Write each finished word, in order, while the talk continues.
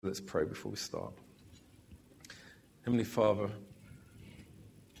Let's pray before we start. Heavenly Father,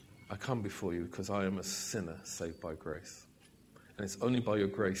 I come before you because I am a sinner saved by grace. And it's only by your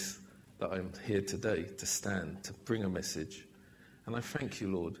grace that I am here today to stand, to bring a message. And I thank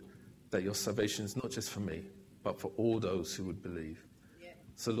you, Lord, that your salvation is not just for me, but for all those who would believe. Yeah.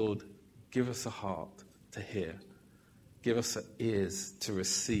 So, Lord, give us a heart to hear. Give us ears to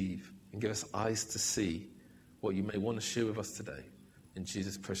receive. And give us eyes to see what you may want to share with us today. In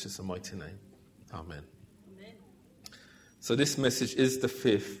Jesus' precious and mighty name. Amen. Amen. So this message is the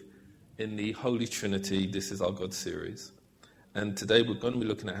fifth in the Holy Trinity, This Is Our God series. And today we're going to be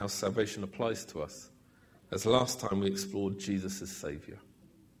looking at how salvation applies to us. As last time we explored Jesus as Saviour.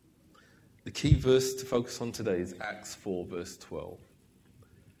 The key verse to focus on today is Acts 4 verse 12.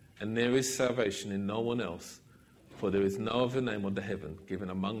 And there is salvation in no one else, for there is no other name under heaven given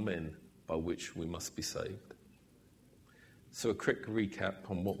among men by which we must be saved. So a quick recap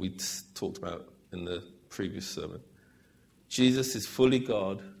on what we talked about in the previous sermon. Jesus is fully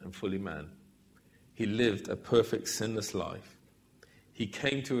God and fully man. He lived a perfect sinless life. He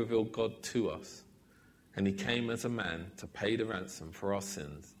came to reveal God to us, and he came as a man to pay the ransom for our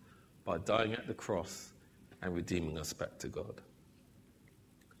sins by dying at the cross and redeeming us back to God.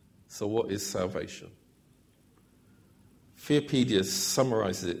 So what is salvation? Theopedia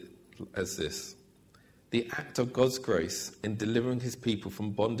summarizes it as this: the act of God's grace in delivering his people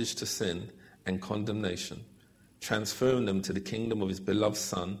from bondage to sin and condemnation, transferring them to the kingdom of his beloved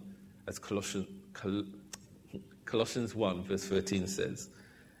Son, as Colossians 1 verse 13 says,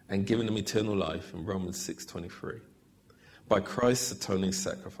 and giving them eternal life in Romans 6:23. By Christ's atoning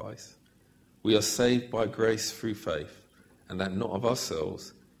sacrifice, we are saved by grace through faith, and that not of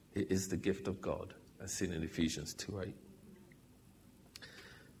ourselves, it is the gift of God, as seen in Ephesians 2:8.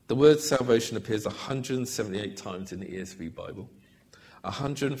 The word salvation appears 178 times in the ESV Bible.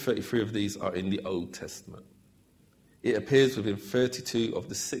 133 of these are in the Old Testament. It appears within 32 of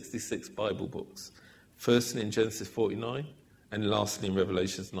the 66 Bible books, firstly in Genesis 49 and lastly in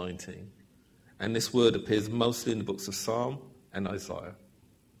Revelation 19. And this word appears mostly in the books of Psalm and Isaiah.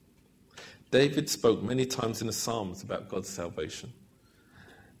 David spoke many times in the Psalms about God's salvation.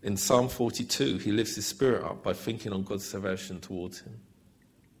 In Psalm 42, he lifts his spirit up by thinking on God's salvation towards him.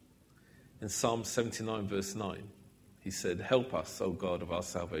 In Psalm 79 verse 9, he said, "Help us, O God of our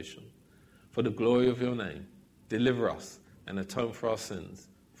salvation, for the glory of your name. Deliver us and atone for our sins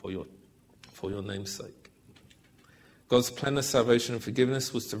for your name's sake." God's plan of salvation and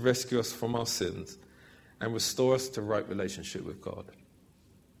forgiveness was to rescue us from our sins and restore us to right relationship with God.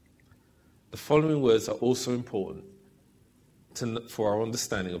 The following words are also important for our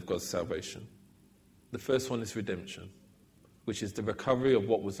understanding of God's salvation. The first one is redemption, which is the recovery of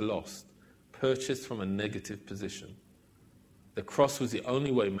what was lost, purchased from a negative position. The cross was the only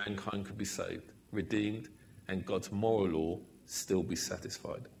way mankind could be saved, redeemed, and God's moral law still be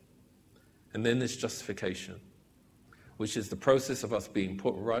satisfied. And then there's justification, which is the process of us being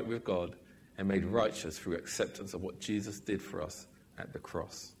put right with God and made righteous through acceptance of what Jesus did for us at the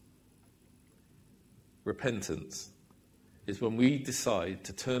cross. Repentance is when we decide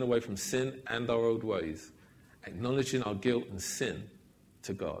to turn away from sin and our old ways, acknowledging our guilt and sin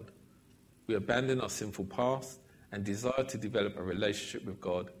to God. We abandon our sinful past and desire to develop a relationship with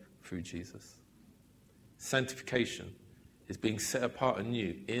God through Jesus. Sanctification is being set apart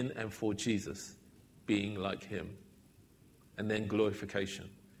anew in and for Jesus, being like him. And then glorification,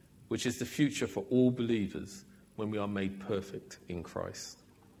 which is the future for all believers when we are made perfect in Christ.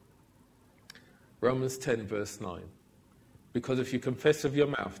 Romans 10 verse 9. Because if you confess with your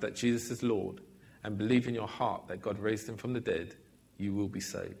mouth that Jesus is Lord and believe in your heart that God raised him from the dead, you will be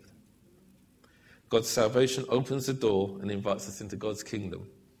saved. God's salvation opens the door and invites us into God's kingdom,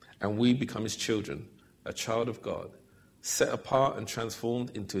 and we become his children, a child of God, set apart and transformed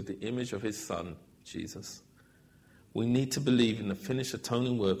into the image of his Son, Jesus. We need to believe in the finished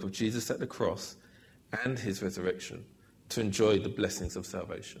atoning work of Jesus at the cross and his resurrection to enjoy the blessings of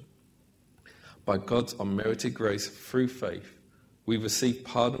salvation. By God's unmerited grace through faith, we receive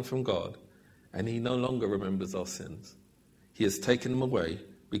pardon from God, and he no longer remembers our sins. He has taken them away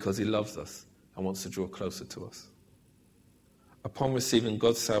because he loves us and wants to draw closer to us. Upon receiving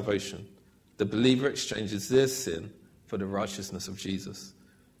God's salvation, the believer exchanges their sin for the righteousness of Jesus,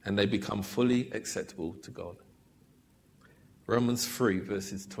 and they become fully acceptable to God. Romans 3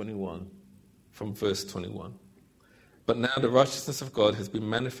 verses 21, from verse 21. But now the righteousness of God has been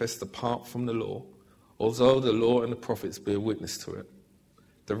manifest apart from the law, although the law and the prophets bear witness to it.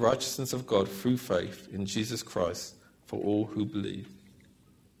 The righteousness of God through faith in Jesus Christ for all who believe.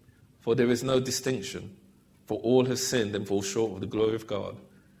 For there is no distinction, for all have sinned and fall short of the glory of God,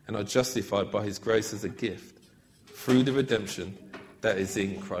 and are justified by his grace as a gift through the redemption that is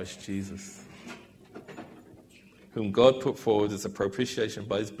in Christ Jesus, whom God put forward as a propitiation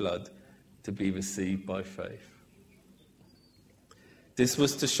by his blood to be received by faith. This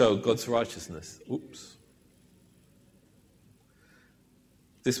was to show God's righteousness.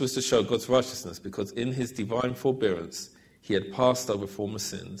 This was to show God's righteousness because in his divine forbearance he had passed over former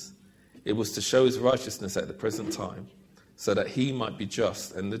sins. It was to show his righteousness at the present time, so that he might be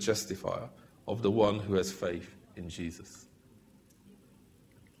just and the justifier of the one who has faith in Jesus.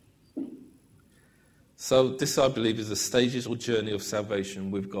 So this, I believe, is a stages or journey of salvation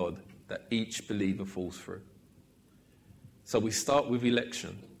with God that each believer falls through. So we start with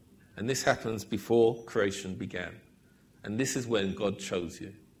election, and this happens before creation began. And this is when God chose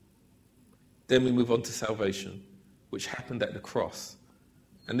you. Then we move on to salvation, which happened at the cross.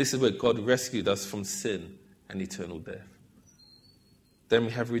 And this is where God rescued us from sin and eternal death. Then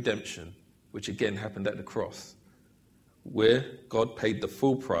we have redemption, which again happened at the cross, where God paid the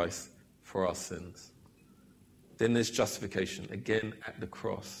full price for our sins. Then there's justification, again at the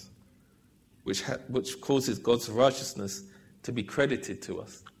cross, which causes God's righteousness to be credited to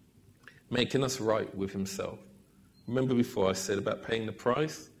us, making us right with himself. Remember before I said about paying the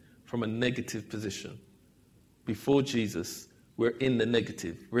price from a negative position. Before Jesus, we're in the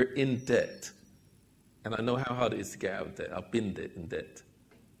negative. We're in debt. And I know how hard it is to get out of debt. I've been in debt.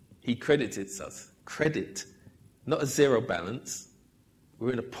 He credits us. Credit. Not a zero balance.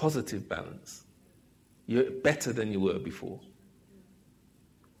 We're in a positive balance. You're better than you were before.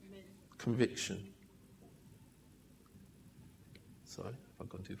 Amen. Conviction. Sorry, have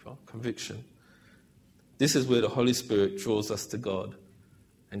I gone too far? Conviction. This is where the Holy Spirit draws us to God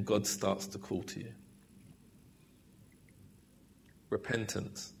and God starts to call to you.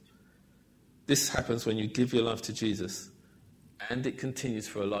 Repentance. This happens when you give your life to Jesus, and it continues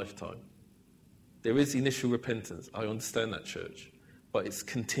for a lifetime. There is initial repentance. I understand that, church, but it's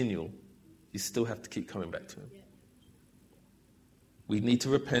continual. You still have to keep coming back to him. We need to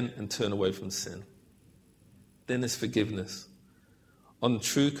repent and turn away from sin. Then there's forgiveness. On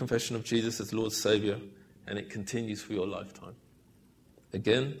true confession of Jesus as Lord Saviour, and it continues for your lifetime.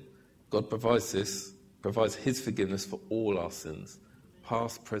 Again, God provides his forgiveness for all our sins,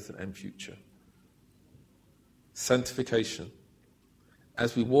 past, present, and future. Sanctification.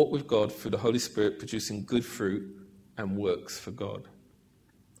 As we walk with God through the Holy Spirit, producing good fruit and works for God.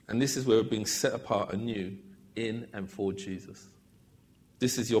 And this is where we're being set apart anew in and for Jesus.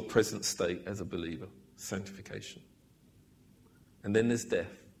 This is your present state as a believer, sanctification. And then there's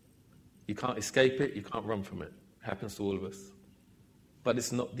death. You can't escape it, you can't run from it. It happens to all of us. But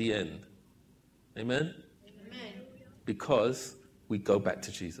it's not the end. Amen? Amen. Because we go back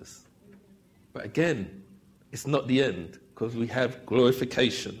to Jesus. But again, it's not the end, because we have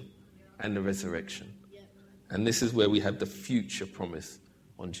glorification and the resurrection. And this is where we have the future promise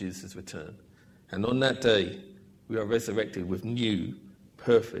on Jesus' return. And on that day, we are resurrected with new,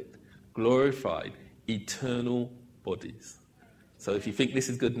 perfect, glorified, eternal bodies. So if you think this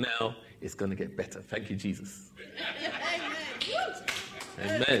is good now, it's going to get better. Thank you, Jesus.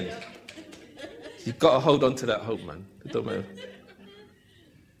 Amen. You've got to hold on to that hope, man. It don't matter.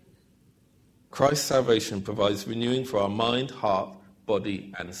 Christ's salvation provides renewing for our mind, heart,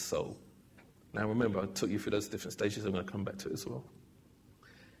 body, and soul. Now remember, I took you through those different stages. I'm going to come back to it as well.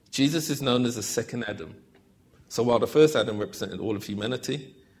 Jesus is known as the second Adam. So while the first Adam represented all of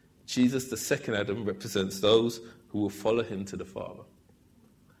humanity, Jesus, the second Adam, represents those who will follow him to the Father.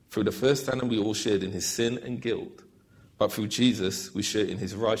 Through the first Adam, we all shared in his sin and guilt. But through Jesus, we share in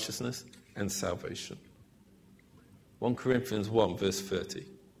his righteousness and salvation. 1 Corinthians 1, verse 30.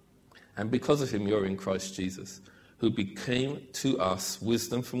 And because of him, you're in Christ Jesus, who became to us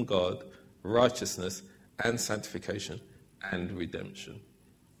wisdom from God, righteousness and sanctification and redemption.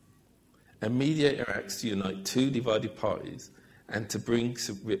 A mediator acts to unite two divided parties and to bring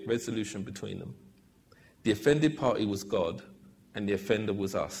resolution between them. The offended party was God, and the offender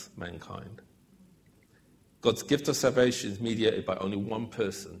was us, mankind. God's gift of salvation is mediated by only one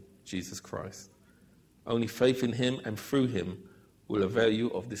person, Jesus Christ. Only faith in him and through him will avail you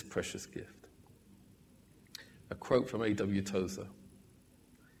of this precious gift. A quote from A.W. Tozer.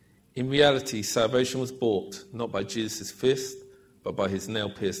 In reality, salvation was bought not by Jesus' fist, but by his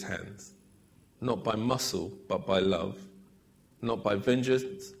nail-pierced hands. Not by muscle, but by love. Not by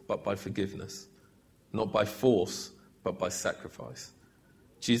vengeance, but by forgiveness. Not by force, but by sacrifice.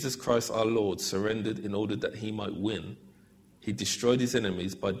 Jesus Christ our Lord surrendered in order that he might win. He destroyed his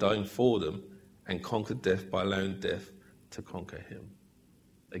enemies by dying for them and conquered death by allowing death to conquer him.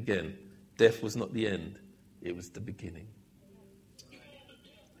 Again, death was not the end, it was the beginning.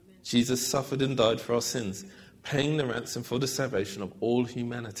 Jesus suffered and died for our sins, paying the ransom for the salvation of all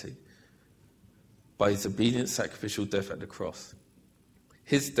humanity by his obedient sacrificial death at the cross.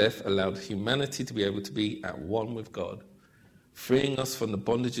 His death allowed humanity to be able to be at one with God, freeing us from the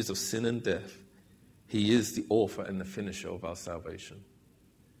bondages of sin and death. He is the author and the finisher of our salvation.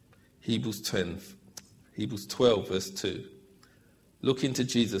 Hebrews 12, verse 2. Look into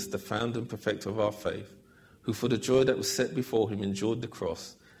Jesus, the founder and perfecter of our faith, who for the joy that was set before him endured the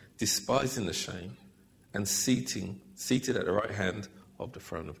cross, despising the shame, and seated at the right hand of the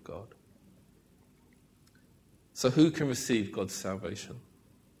throne of God. So who can receive God's salvation?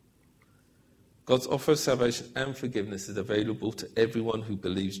 God's offer of salvation and forgiveness is available to everyone who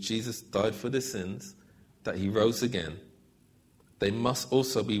believes Jesus died for their sins, that he rose again. They must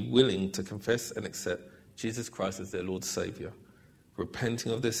also be willing to confess and accept Jesus Christ as their Lord Saviour,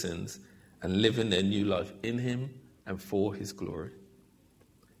 repenting of their sins and living their new life in him and for his glory.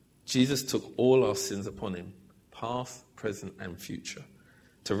 Jesus took all our sins upon him, past, present and future,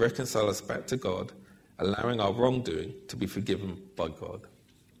 to reconcile us back to God, allowing our wrongdoing to be forgiven by God.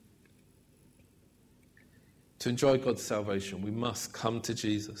 To enjoy God's salvation, we must come to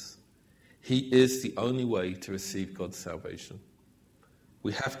Jesus. He is the only way to receive God's salvation.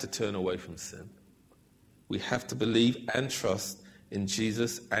 We have to turn away from sin. We have to believe and trust in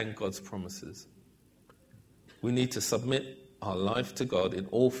Jesus and God's promises. We need to submit our life to God in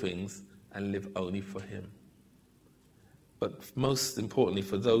all things and live only for him. But most importantly,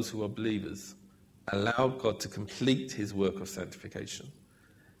 for those who are believers, allow God to complete his work of sanctification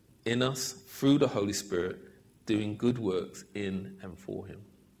in us through the Holy Spirit, doing good works in and for him.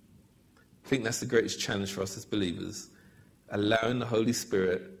 I think that's the greatest challenge for us as believers, allowing the Holy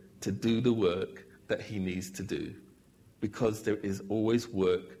Spirit to do the work that he needs to do, because there is always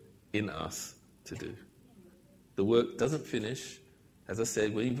work in us to do. The work doesn't finish. As I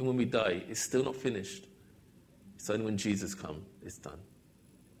said, even when we die, it's still not finished. It's only when Jesus comes, it's done.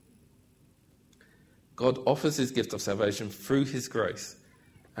 God offers his gift of salvation through his grace,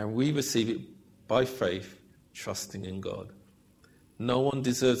 and we receive it by faith, trusting in God. No one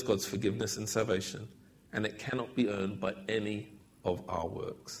deserves God's forgiveness and salvation, and it cannot be earned by any of our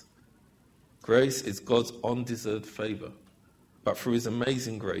works. Grace is God's undeserved favor, but through his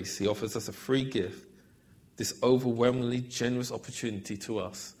amazing grace, he offers us a free gift, this overwhelmingly generous opportunity to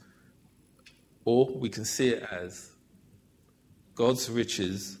us. Or we can see it as God's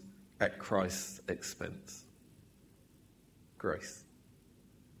riches at Christ's expense. Grace.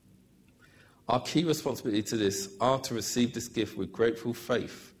 Our key responsibility to this are to receive this gift with grateful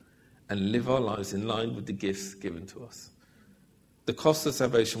faith and live our lives in line with the gifts given to us. The cost of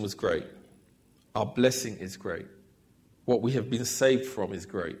salvation was great. Our blessing is great. What we have been saved from is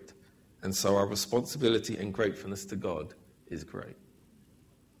great. And so our responsibility and gratefulness to God is great.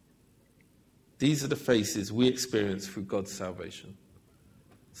 These are the phases we experience through God's salvation.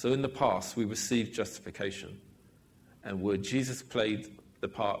 So in the past, we received justification. And where Jesus played the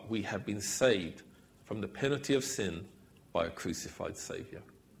part, we have been saved from the penalty of sin by a crucified Saviour.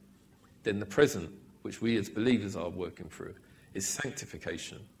 Then the present, which we as believers are working through, is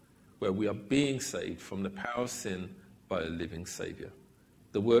sanctification, where we are being saved from the power of sin by a living Saviour.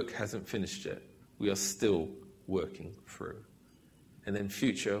 The work hasn't finished yet. We are still working through. And then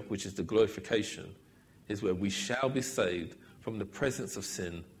future, which is the glorification, is where we shall be saved from the presence of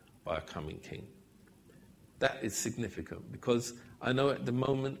sin by a coming King. That is significant because I know at the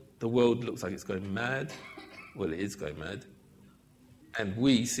moment the world looks like it's going mad. Well, it is going mad. And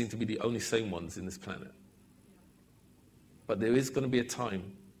we seem to be the only sane ones in this planet. But there is going to be a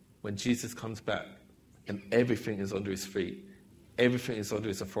time when Jesus comes back and everything is under his feet. Everything is under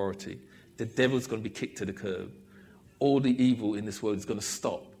his authority. The devil's going to be kicked to the curb. All the evil in this world is going to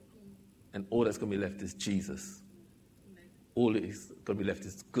stop. And all that's going to be left is Jesus. All that is going to be left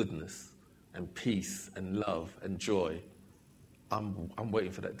is goodness and peace and love and joy. I'm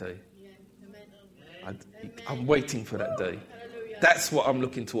waiting for that day. I'm waiting for that day. That's what I'm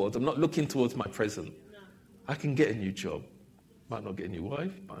looking towards. I'm not looking towards my present. I can get a new job. Might not get a new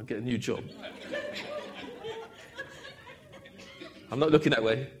wife, but I'll get a new job. I'm not looking that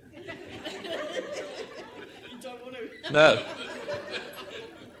way. No.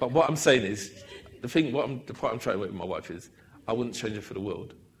 But what I'm saying is, the part I'm trying to work with my wife is, I wouldn't change it for the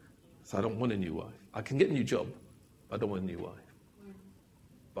world. So I don't want a new wife. I can get a new job, but I don't want a new wife.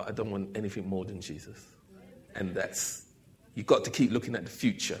 But I don't want anything more than Jesus. And that's, you've got to keep looking at the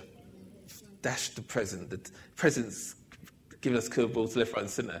future. Dash the present. The present's giving us curveballs left, right, and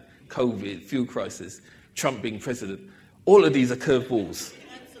centre. COVID, fuel crisis, Trump being president. All of these are curveballs.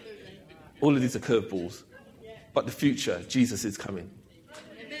 All of these are curveballs. But the future, Jesus is coming.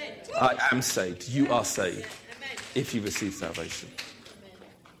 I am saved. You are saved if you receive salvation.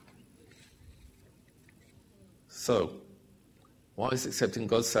 So, why is accepting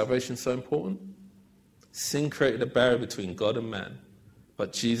God's salvation so important? Sin created a barrier between God and man,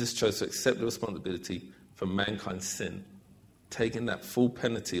 but Jesus chose to accept the responsibility for mankind's sin, taking that full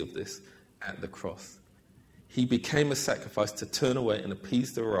penalty of this at the cross. He became a sacrifice to turn away and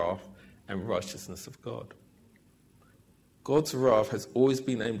appease the wrath and righteousness of God. God's wrath has always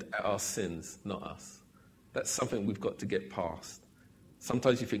been aimed at our sins, not us. That's something we've got to get past.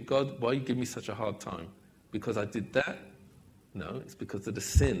 Sometimes you think, God, why you give me such a hard time? Because I did that? No, it's because of the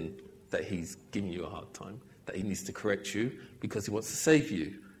sin that he's giving you a hard time, that he needs to correct you because he wants to save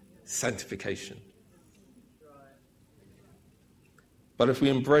you. Sanctification. But if we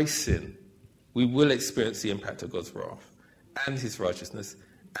embrace sin, we will experience the impact of God's wrath and his righteousness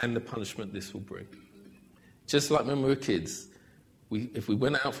and the punishment this will bring. Just like when we were kids, if we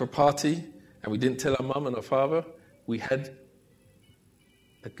went out for a party and we didn't tell our mum and our father, we had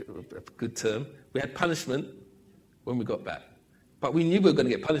a good term. We had punishment when we got back. But we knew we were going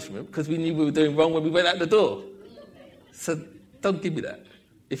to get punishment because we knew we were doing wrong when we went out the door. So don't give me that.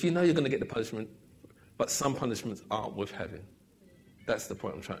 If you know you're going to get the punishment, but some punishments aren't worth having. That's the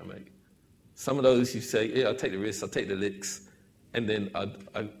point I'm trying to make. Some of those you say, yeah, I'll take the risks, I'll take the licks, and then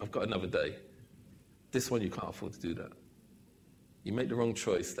I've got another day. This one you can't afford to do that. You make the wrong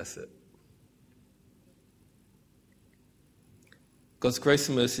choice, that's it. God's grace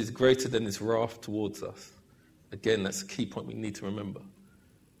and mercy is greater than his wrath towards us. Again, that's a key point we need to remember.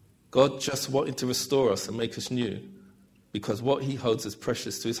 God just wanted to restore us and make us new because what he holds as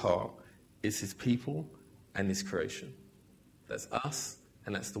precious to his heart is his people and his creation. That's us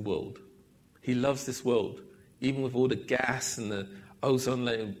and that's the world. He loves this world. Even with all the gas and the ozone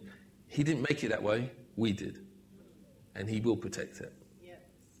layer, he didn't make it that way. We did. And he will protect it. Yes.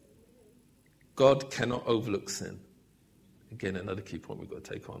 God cannot overlook sin. Again, another key point we've got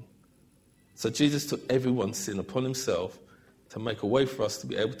to take on. So Jesus took everyone's sin upon himself to make a way for us to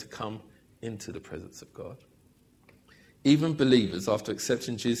be able to come into the presence of God. Even believers, after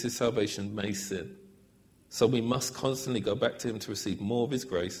accepting Jesus' salvation, may sin. So we must constantly go back to him to receive more of his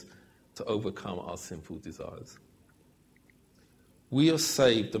grace to overcome our sinful desires. We are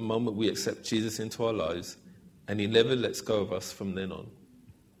saved the moment we accept Jesus into our lives, and he never lets go of us from then on.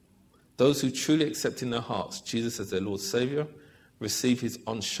 Those who truly accept in their hearts Jesus as their Lord Saviour receive his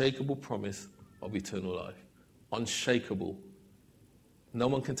unshakable promise of eternal life. Unshakable. No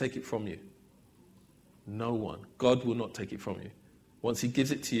one can take it from you. No one. God will not take it from you. Once he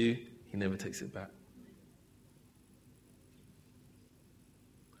gives it to you, he never takes it back.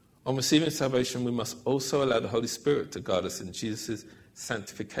 On receiving salvation, we must also allow the Holy Spirit to guide us in Jesus'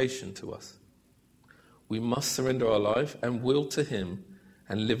 sanctification to us. We must surrender our life and will to him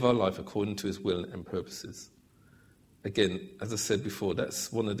and live our life according to his will and purposes. Again, as I said before,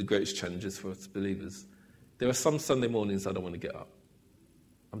 that's one of the greatest challenges for us believers. There are some Sunday mornings I don't want to get up.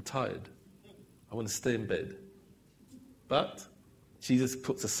 I'm tired. I want to stay in bed. But Jesus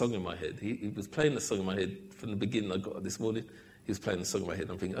puts a song in my head. He was playing the song in my head from the beginning I got up this morning. He was playing the song in my head.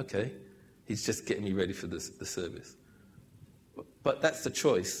 I'm thinking, okay, he's just getting me ready for the service. But that's the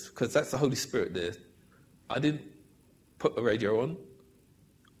choice, because that's the Holy Spirit there. I didn't put the radio on.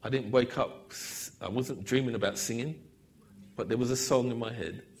 I didn't wake up. I wasn't dreaming about singing. But there was a song in my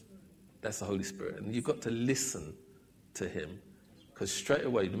head. That's the Holy Spirit. And you've got to listen to him. Because straight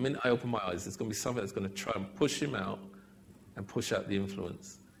away, the minute I open my eyes, there's going to be something that's going to try and push him out and push out the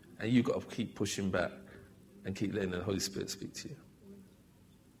influence. And you've got to keep pushing back and keep letting the Holy Spirit speak to you.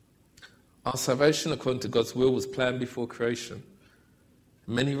 Our salvation, according to God's will, was planned before creation.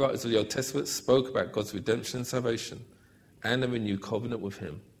 Many writers of the Old Testament spoke about God's redemption and salvation and a renewed covenant with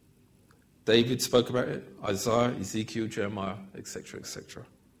him. David spoke about it, Isaiah, Ezekiel, Jeremiah, etc., etc.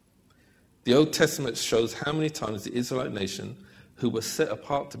 The Old Testament shows how many times the Israelite nation, who were set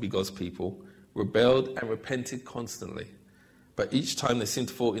apart to be God's people, rebelled and repented constantly. But each time they seemed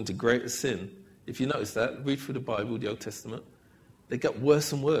to fall into greater sin. If you notice that, read through the Bible, the Old Testament, they got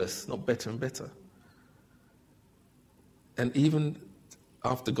worse and worse, not better and better. And even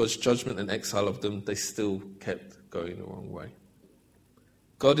after God's judgment and exile of them, they still kept going the wrong way.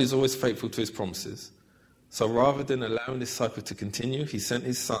 God is always faithful to his promises. So rather than allowing this cycle to continue, he sent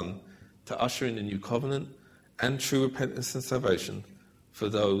his Son to usher in a new covenant and true repentance and salvation for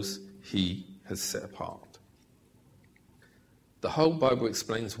those he has set apart. The whole Bible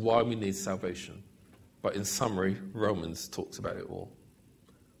explains why we need salvation, but in summary, Romans talks about it all.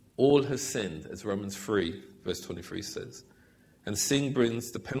 All has sinned, as Romans 3, verse 23 says, and sin brings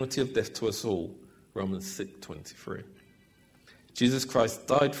the penalty of death to us all, Romans 6:23. Jesus Christ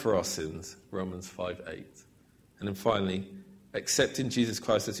died for our sins, Romans 5:8. And then finally, accepting Jesus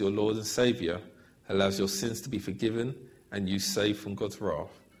Christ as your Lord and Saviour allows your sins to be forgiven and you saved from God's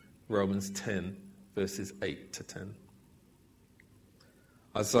wrath, Romans 10, verses 8 to 10.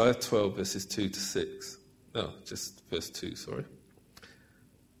 Isaiah 12, verses 2 to 6. No, just verse 2, sorry.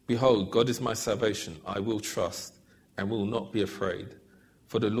 Behold, God is my salvation. I will trust and will not be afraid.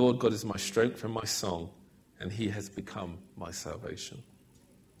 For the Lord God is my strength and my song, and he has become my salvation.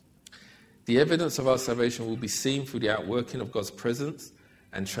 The evidence of our salvation will be seen through the outworking of God's presence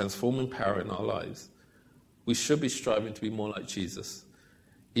and transforming power in our lives. We should be striving to be more like Jesus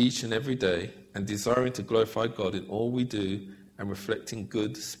each and every day and desiring to glorify God in all we do and reflecting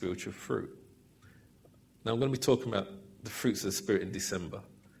good spiritual fruit. Now I'm going to be talking about the fruits of the Spirit in December,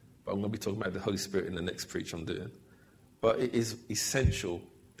 but I'm going to be talking about the Holy Spirit in the next preach I'm doing. But it is essential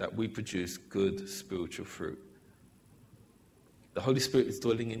that we produce good spiritual fruit. The Holy Spirit is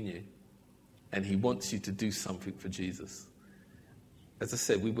dwelling in you, and he wants you to do something for Jesus. As I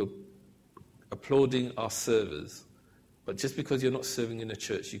said, we were applauding our servers, but just because you're not serving in a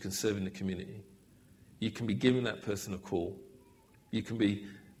church, you can serve in the community. You can be giving that person a call. You can be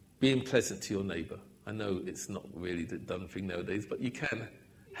being pleasant to your neighbour. I know it's not really the done thing nowadays, but you can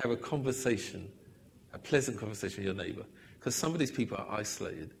have a conversation, a pleasant conversation with your neighbour. Because some of these people are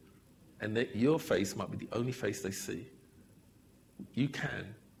isolated, and your face might be the only face they see. You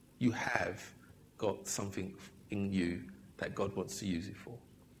have got something in you that God wants to use you for.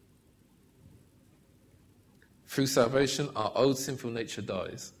 Through salvation, our old sinful nature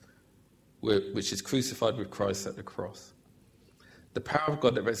dies, which is crucified with Christ at the cross. The power of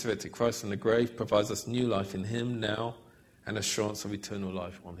God that resurrected Christ from the grave provides us new life in him now and assurance of eternal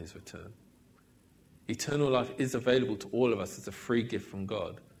life on his return. Eternal life is available to all of us as a free gift from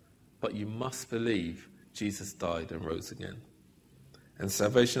God, but you must believe Jesus died and rose again. And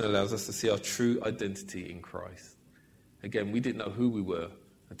salvation allows us to see our true identity in Christ. Again, we didn't know who we were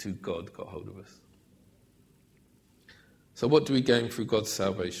until God got hold of us. So what do we gain through God's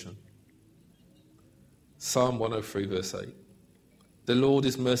salvation? Psalm 103, verse 8. The Lord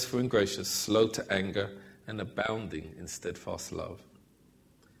is merciful and gracious, slow to anger, and abounding in steadfast love.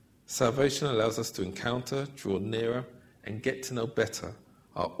 Salvation allows us to encounter, draw nearer, and get to know better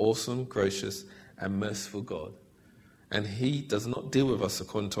our awesome, gracious, and merciful God. And he does not deal with us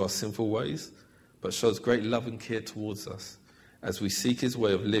according to our sinful ways, but shows great love and care towards us as we seek his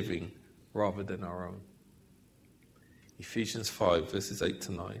way of living rather than our own. Ephesians 5, verses 8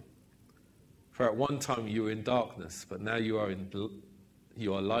 to 9. For at one time you were in darkness, but now you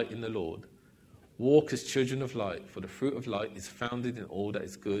are light in the Lord. Walk as children of light, for the fruit of light is founded in all that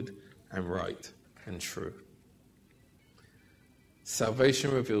is good and right and true.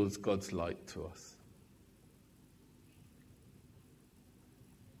 Salvation reveals God's light to us.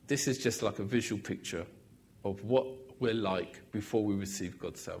 This is just like a visual picture of what we're like before we receive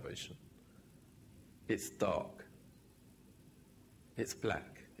God's salvation. It's dark. It's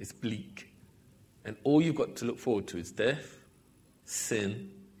black. It's bleak. And all you've got to look forward to is death,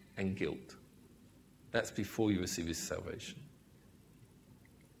 sin, and guilt. That's before you receive his salvation.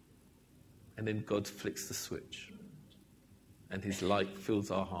 And then God flicks the switch. And his light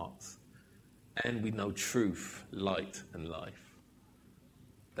fills our hearts. And we know truth, light, and life.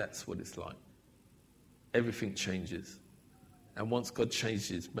 That's what it's like. Everything changes. And once God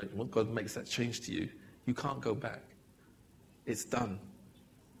changes, once God makes that change to you, you can't go back. It's done.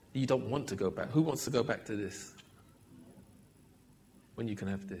 You don't want to go back. Who wants to go back to this? When you can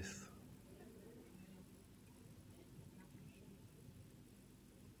have this.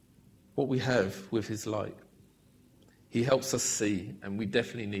 What we have with his light. He helps us see, and we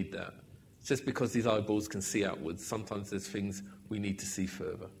definitely need that. Just because these eyeballs can see outwards, sometimes there's things we need to see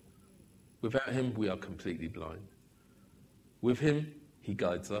further. Without him, we are completely blind. With him, he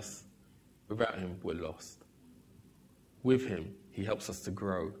guides us. Without him, we're lost. With him, he helps us to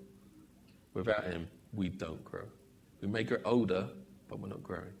grow. Without him, we don't grow. We may get older, but we're not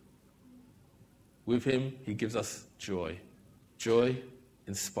growing. With him, he gives us joy. Joy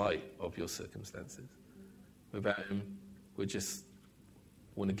in spite of your circumstances. Without him, we just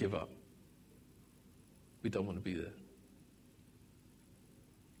want to give up. We don't want to be there.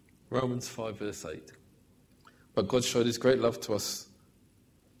 Romans 5, verse 8. But God showed his great love to us,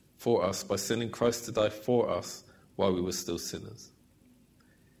 for us, by sending Christ to die for us while we were still sinners.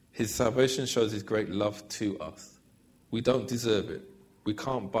 His salvation shows his great love to us. We don't deserve it. We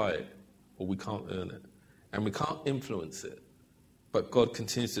can't buy it, or we can't earn it. And we can't influence it. But God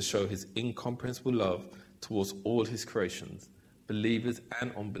continues to show his incomprehensible love towards all his creations, believers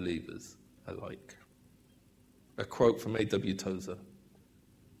and unbelievers alike. A quote from A.W. Tozer.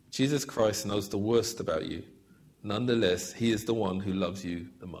 Jesus Christ knows the worst about you. Nonetheless, he is the one who loves you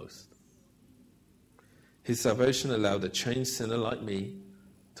the most. His salvation allowed a changed sinner like me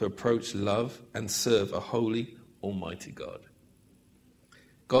to approach, love, and serve a holy, almighty God.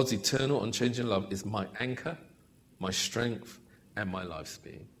 God's eternal, unchanging love is my anchor, my strength, and my life's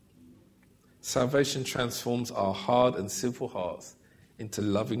being. Salvation transforms our hard and sinful hearts into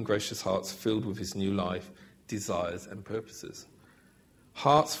loving, gracious hearts filled with his new life, desires, and purposes.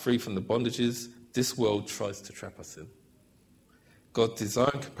 Hearts free from the bondages this world tries to trap us in. God's desire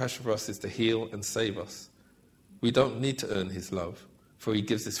and compassion for us is to heal and save us. We don't need to earn his love, for he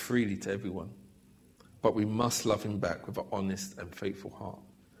gives this freely to everyone. But we must love him back with an honest and faithful heart,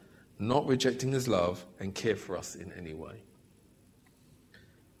 not rejecting his love and care for us in any way.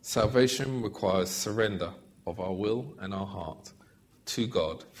 Salvation requires surrender of our will and our heart to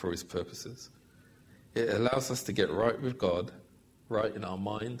God for his purposes. It allows us to get right with God, right in our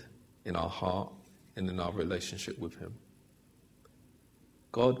mind, in our heart, and in our relationship with him.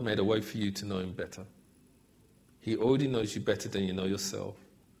 God made a way for you to know him better. He already knows you better than you know yourself.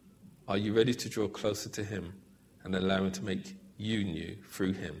 Are you ready to draw closer to him and allow him to make you new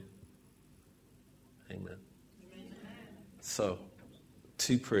through him? Amen. So,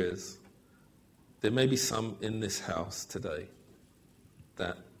 2 prayers. There may be some in this house today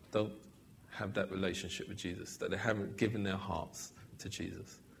that don't have that relationship with Jesus, that they haven't given their hearts to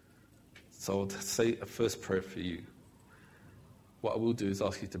Jesus. So I'll say a first prayer for you. What I will do is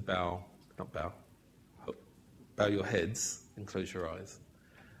ask you to bow your heads and close your eyes.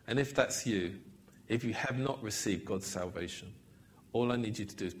 And if that's you, if you have not received God's salvation, all I need you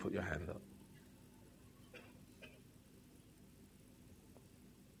to do is put your hand up.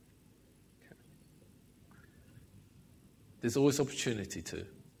 Okay. There's always opportunity to,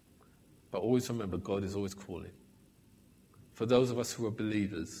 but always remember God is always calling. For those of us who are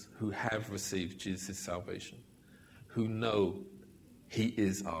believers, who have received Jesus' salvation, who know he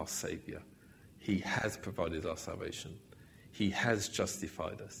is our Savior, he has provided our salvation, he has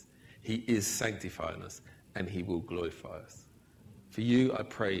justified us, he is sanctifying us, and he will glorify us. For you, I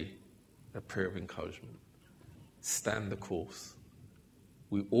pray a prayer of encouragement. Stand the course.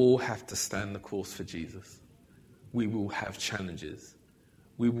 We all have to stand the course for Jesus. We will have challenges.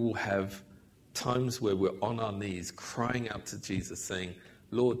 We will have times where we're on our knees crying out to Jesus saying,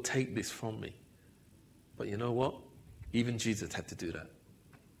 Lord, take this from me. But you know what? Even Jesus had to do that.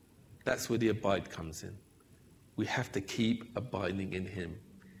 That's where the abide comes in. We have to keep abiding in him.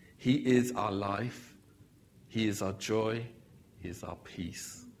 He is our life. He is our joy. He is our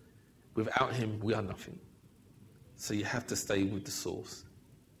peace. Without him, we are nothing. So you have to stay with the source.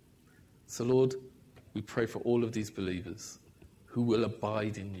 So Lord, we pray for all of these believers who will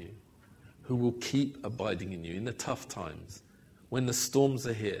abide in you, who will keep abiding in you in the tough times, when the storms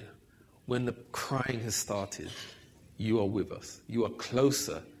are here, when the crying has started. You are with us. You are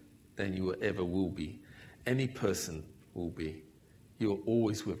closer than you ever will be. Any person will be. You are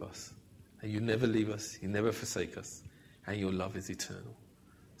always with us. And you never leave us. You never forsake us. And your love is eternal.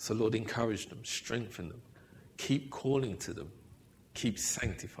 So Lord, encourage them. Strengthen them. Keep calling to them. Keep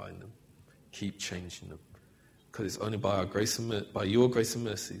sanctifying them. Keep changing them. Because it's only by your grace and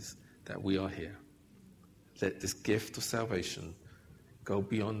mercies that we are here. Let this gift of salvation go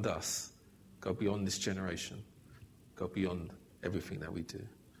beyond us. Go beyond this generation. Go beyond everything that we do.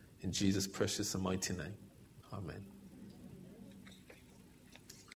 In Jesus' precious and mighty name. Amen.